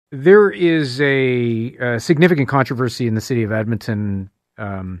There is a significant controversy in the city of Edmonton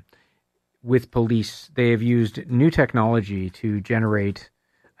with police. They have used new technology to generate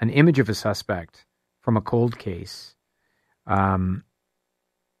an image of a suspect from a cold case. The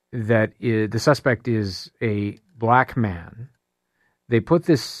suspect is a black man. They put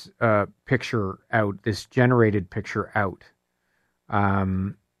this picture out, this generated picture out.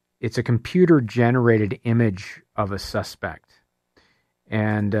 It's a computer-generated image of a suspect.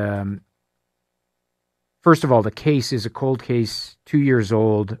 And first of all, the case is a cold case, 2 years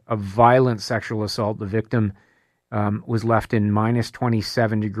old, of violent sexual assault. The victim was left in minus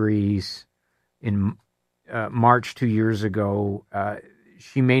 27 degrees in March 2 years ago.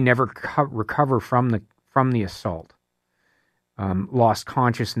 She may never recover from the assault. Lost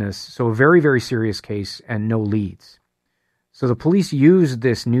consciousness. So a very, very serious case and no leads. So the police used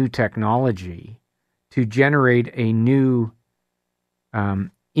this new technology to generate a new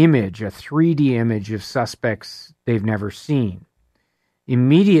image, a 3D image of suspects they've never seen.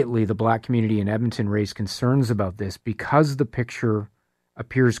 Immediately, the black community in Edmonton raised concerns about this because the picture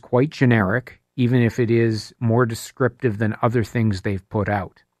appears quite generic, even if it is more descriptive than other things they've put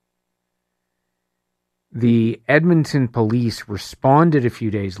out. The Edmonton police responded a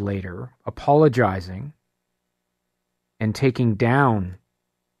few days later, apologizing and taking down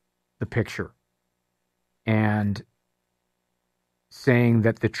the picture and saying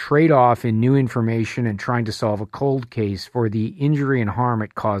that the trade-off in new information and trying to solve a cold case for the injury and harm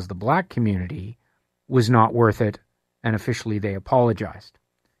it caused the black community was not worth it, and officially they apologized.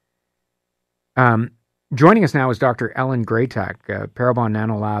 Joining us now is Dr. Ellen Graytek, Parabon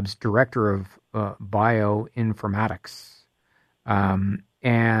Nanolabs Director of Bioinformatics.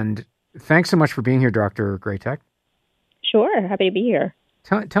 And thanks so much for being here, Dr. Graytek. Sure, happy to be here.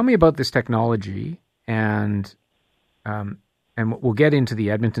 Tell me about this technology, and we'll get into the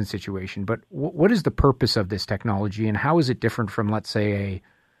Edmonton situation, but what is the purpose of this technology, and how is it different from, let's say,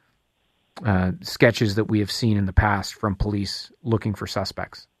 sketches that we have seen in the past from police looking for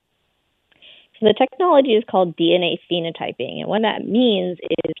suspects? So the technology is called DNA phenotyping, and what that means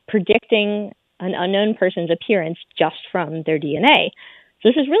is predicting an unknown person's appearance just from their DNA. So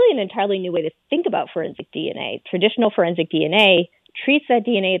this is really an entirely new way to think about forensic DNA. Traditional forensic DNA treats that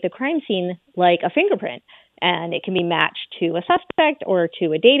DNA at the crime scene like a fingerprint, and it can be matched to a suspect or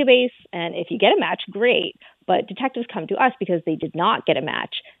to a database. And if you get a match, great. But detectives come to us because they did not get a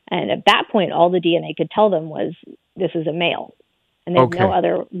match. And at that point, all the DNA could tell them was this is a male. And there's no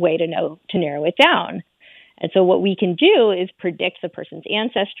other way to narrow it down. And so what we can do is predict the person's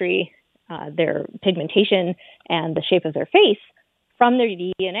ancestry, their pigmentation, and the shape of their face from their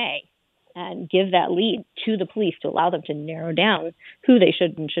DNA, and give that lead to the police to allow them to narrow down who they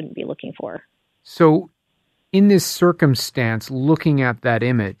should and shouldn't be looking for. So in this circumstance, looking at that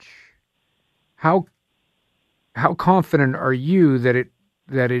image, how confident are you that it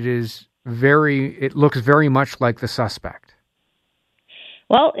looks very much like the suspect?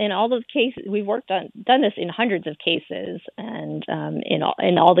 Well, in all the cases we've done this in hundreds of cases, and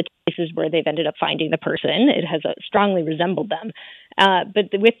in all the cases where they've ended up finding the person, it has strongly resembled them.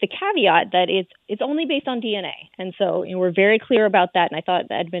 But with the caveat that it's only based on DNA, and so we're very clear about that. And I thought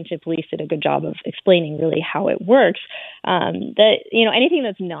the Edmonton Police did a good job of explaining really how it works. That anything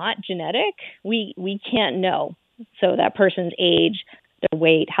that's not genetic, we can't know. So that person's age, their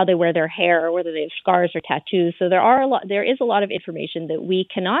weight, how they wear their hair, whether they have scars or tattoos. So there is a lot of information that we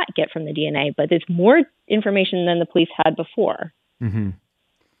cannot get from the DNA, but it's more information than the police had before. Mm-hmm.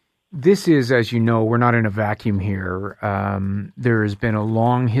 This is, as you know, we're not in a vacuum here. There has been a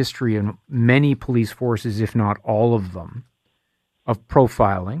long history in many police forces, if not all of them, of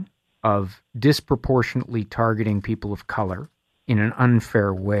profiling, of disproportionately targeting people of color in an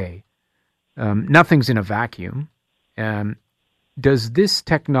unfair way. Nothing's in a vacuum. Does this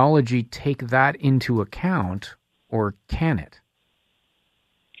technology take that into account, or can it?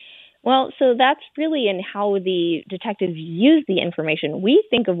 Well, so that's really in how the detectives use the information. We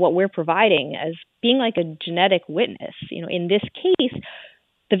think of what we're providing as being like a genetic witness. In this case,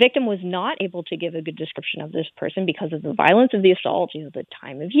 the victim was not able to give a good description of this person because of the violence of the assault, the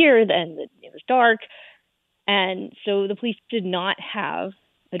time of year, then it was dark. And so the police did not have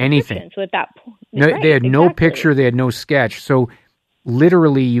anything. So at that point, they had no picture, they had no sketch. So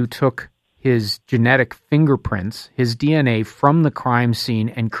literally you took his genetic fingerprints, his DNA from the crime scene,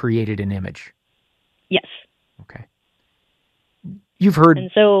 and created an image. Yes. Okay. You've heard... And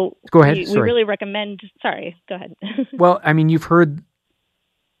so go ahead. We really recommend... Sorry, go ahead. Well, I mean, you've heard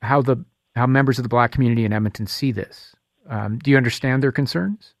how members of the Black community in Edmonton see this. Do you understand their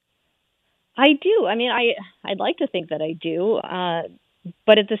concerns? I do. I mean, I'd like to think that I do.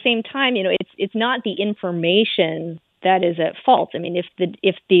 But at the same time, it's not the information that is at fault. I mean,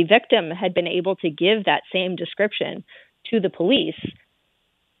 if the victim had been able to give that same description to the police,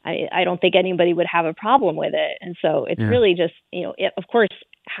 I don't think anybody would have a problem with it. And so it's really just, of course,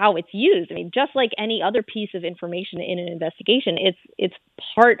 how it's used. I mean, just like any other piece of information in an investigation, it's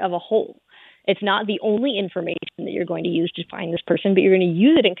part of a whole. It's not the only information that you're going to use to find this person, but you're going to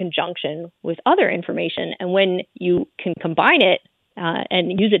use it in conjunction with other information. And when you can combine it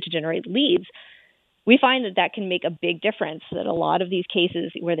and use it to generate leads, we find that can make a big difference. That a lot of these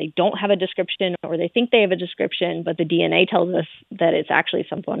cases where they don't have a description, or they think they have a description, but the DNA tells us that it's actually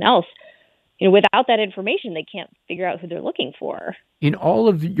someone else, without that information, they can't figure out who they're looking for. In all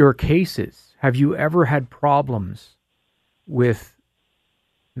of your cases, have you ever had problems with,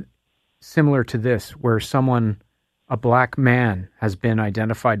 similar to this, where a black man has been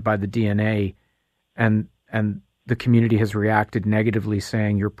identified by the DNA and the community has reacted negatively,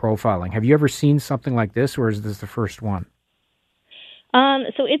 saying you're profiling? Have you ever seen something like this, or is this the first one?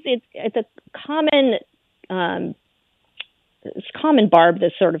 So it's a common barb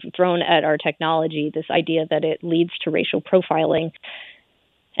that's sort of thrown at our technology, this idea that it leads to racial profiling.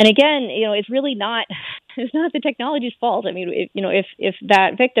 And again, it's really not the technology's fault. I mean, if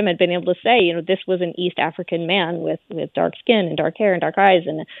that victim had been able to say, this was an East African man with dark skin and dark hair and dark eyes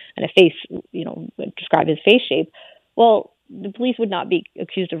and a face, describe his face shape, well, the police would not be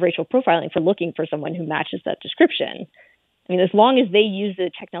accused of racial profiling for looking for someone who matches that description. I mean, as long as they use the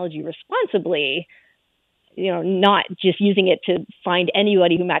technology responsibly, not just using it to find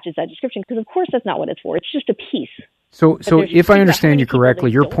anybody who matches that description, because of course that's not what it's for. It's just a piece. So if I understand you correctly,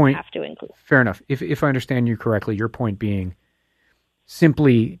 your point, fair enough. If I understand you correctly, your point being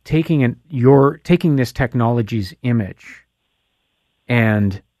simply taking this technology's image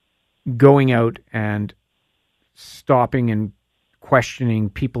and going out and stopping and questioning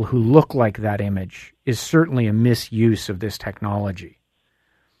people who look like that image is certainly a misuse of this technology.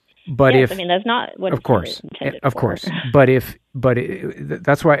 But yes, that's not what of course, of course. But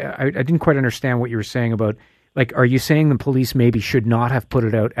that's why I didn't quite understand what you were saying about. Like, are you saying the police maybe should not have put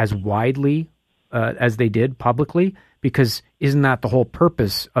it out as widely as they did publicly? Because isn't that the whole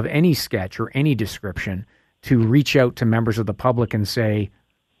purpose of any sketch or any description, to reach out to members of the public and say,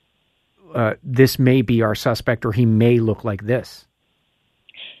 this may be our suspect, or he may look like this?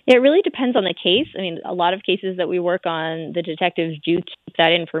 It really depends on the case. I mean, a lot of cases that we work on, the detectives do keep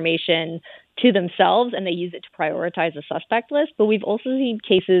that information to themselves and they use it to prioritize a suspect list. But we've also seen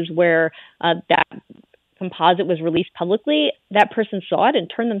cases where that composite was released publicly, that person saw it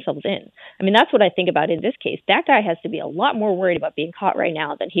and turned themselves in. I mean, that's what I think about in this case. That guy has to be a lot more worried about being caught right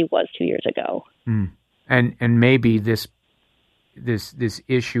now than he was 2 years ago. And maybe this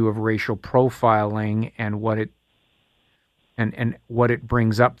issue of racial profiling and what it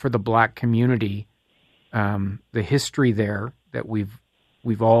brings up for the black community, the history there that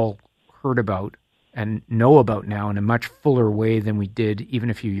we've all heard about and know about now in a much fuller way than we did even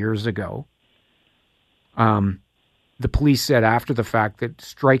a few years ago. The police said after the fact that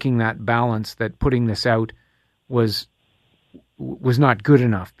striking that balance, that putting this out was not good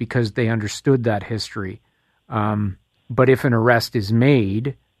enough because they understood that history. But if an arrest is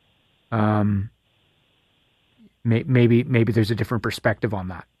made, maybe there's a different perspective on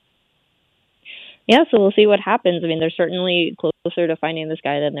that. Yeah, so we'll see what happens. I mean, they're certainly closer to finding this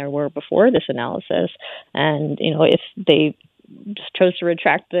guy than there were before this analysis. And, if they just chose to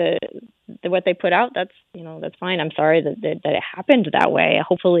retract what they put out, that's fine. I'm sorry that it happened that way.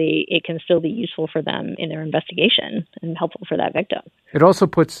 Hopefully it can still be useful for them in their investigation and helpful for that victim. It also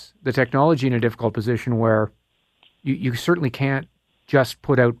puts the technology in a difficult position where you certainly can't just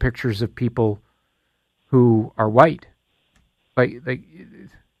put out pictures of people who are white. Like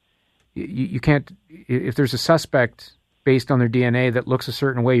you can't, if there's a suspect based on their DNA that looks a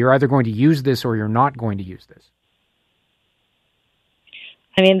certain way, you're either going to use this or you're not going to use this.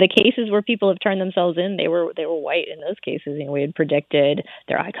 I mean, the cases where people have turned themselves in, they were white in those cases. We had predicted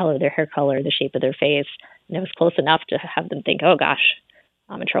their eye color, their hair color, the shape of their face, and it was close enough to have them think, oh gosh,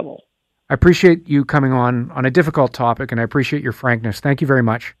 I'm in trouble. I appreciate you coming on a difficult topic, and I appreciate your frankness. Thank you very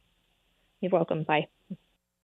much. You're welcome. Bye.